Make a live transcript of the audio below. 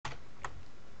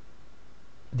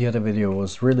the other video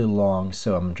was really long,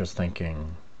 so I'm just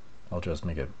thinking I'll just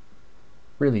make a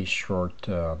really short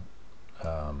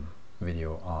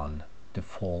video on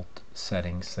default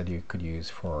settings that you could use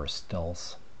for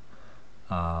stills.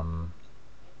 Up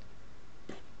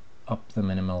the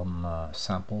minimum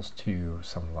samples to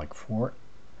something like 4,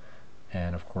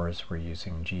 and of course we're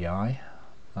using GI.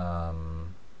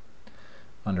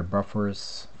 Under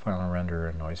buffers, final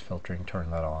render, noise filtering, turn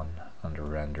that on. Under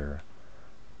render,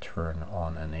 turn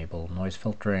on enable noise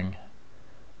filtering,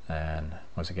 and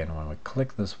once again when we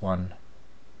click this one,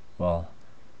 well,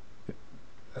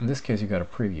 in this case you got a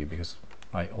preview because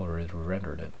I already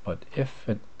rendered it, but if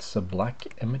it's a black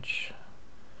image,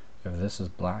 if this is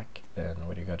black, then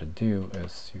what you got to do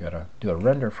is you got to do a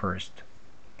render first,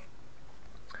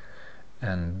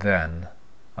 and then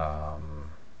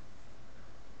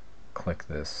click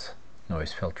this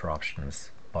noise filter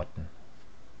options button.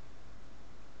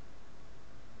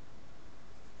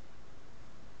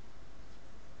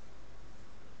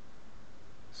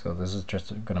 So this is just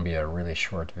going to be a really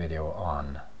short video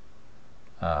on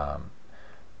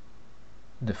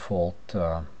default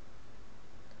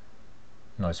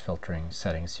noise filtering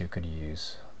settings you could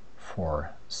use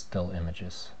for still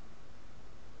images.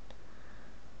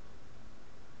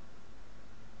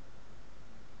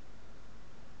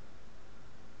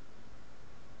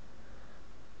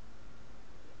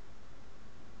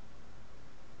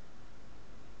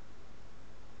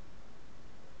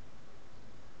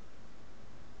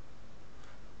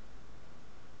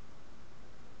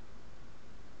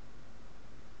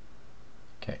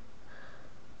 Okay,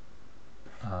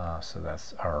 so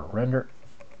that's our render.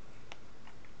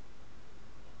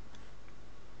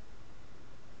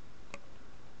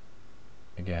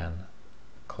 Again,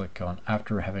 click on,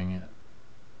 after having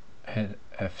hit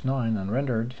F9 and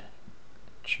rendered,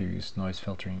 choose noise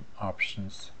filtering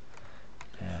options,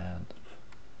 and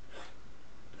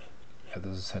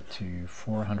this is set to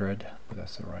 400, but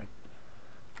that's alright.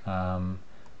 You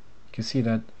can see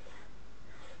that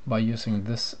by using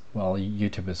this, well,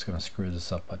 YouTube is going to screw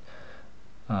this up, but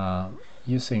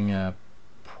using the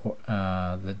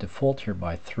default here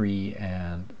by 3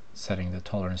 and setting the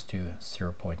tolerance to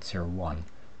 0.01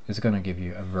 is going to give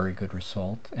you a very good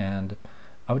result, and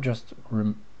I would just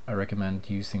I recommend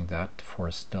using that for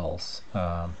stills.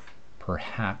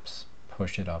 Perhaps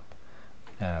push it up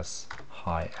as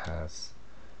high as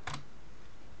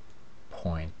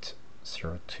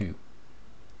 0.02.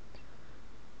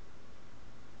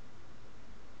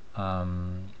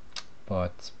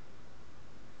 But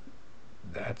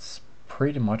that's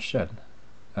pretty much it.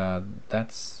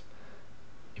 That's,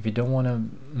 if you don't want to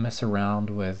mess around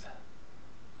with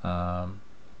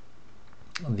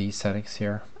these settings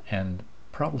here, and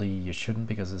probably you shouldn't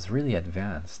because it's really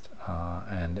advanced,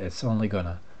 and it's only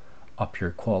gonna up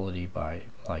your quality by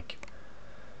like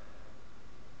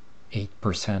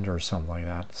 8% or something like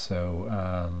that.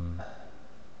 So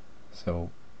so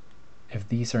if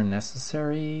these are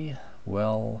necessary,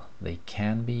 well, they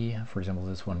can be. For example,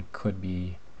 this one could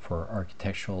be for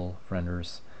architectural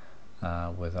renders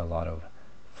with a lot of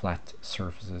flat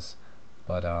surfaces,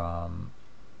 but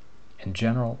in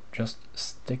general, just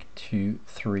stick to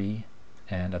 3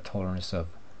 and a tolerance of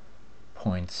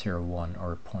 0.01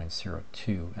 or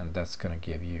 0.02, and that's going to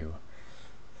give you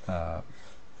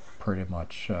pretty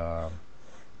much,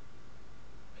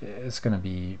 it's going to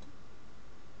be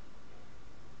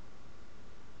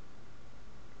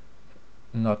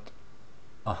not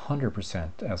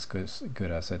 100% as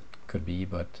good as it could be,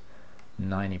 but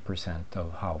 90%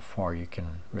 of how far you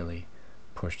can really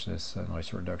push this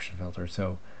noise reduction filter.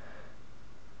 So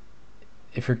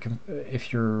if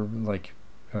you're like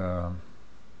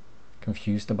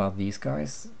confused about these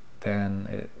guys,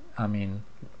 then I mean,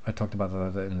 I talked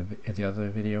about that in the other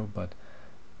video, but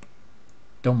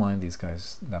don't mind these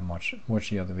guys that much. Watch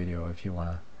the other video if you want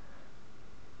to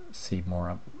see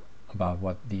more about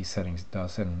what these settings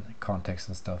does in context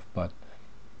and stuff, but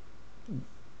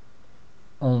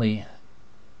only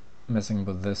messing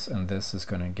with this and this is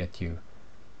going to get you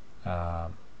a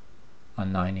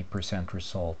 90%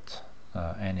 result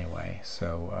anyway.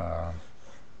 So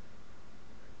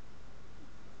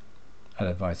I'd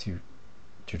advise you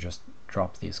to just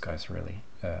drop these guys, really.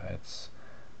 It's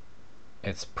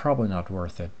probably not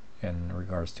worth it in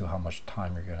regards to how much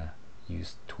time you're gonna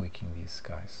use tweaking these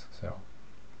guys. So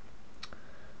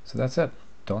that's it.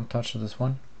 Don't touch this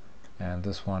one, and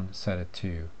this one, set it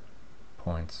to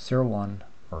 0.01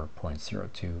 or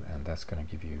 0.02, and that's going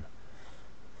to give you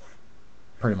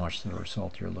pretty much the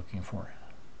result you're looking for.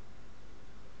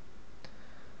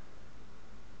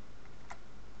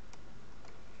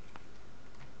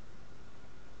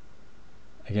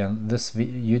 again, this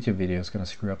YouTube video is going to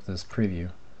screw up this preview,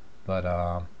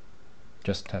 but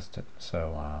just test it.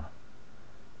 So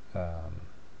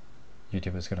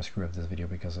YouTube is going to screw up this video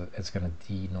because it's going to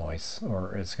de-noise,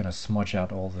 or it's going to smudge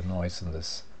out all the noise in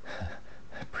this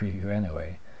preview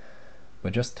anyway.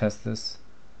 But just test this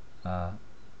 0.01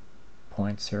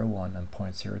 and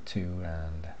 0.02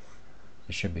 and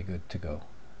you should be good to go.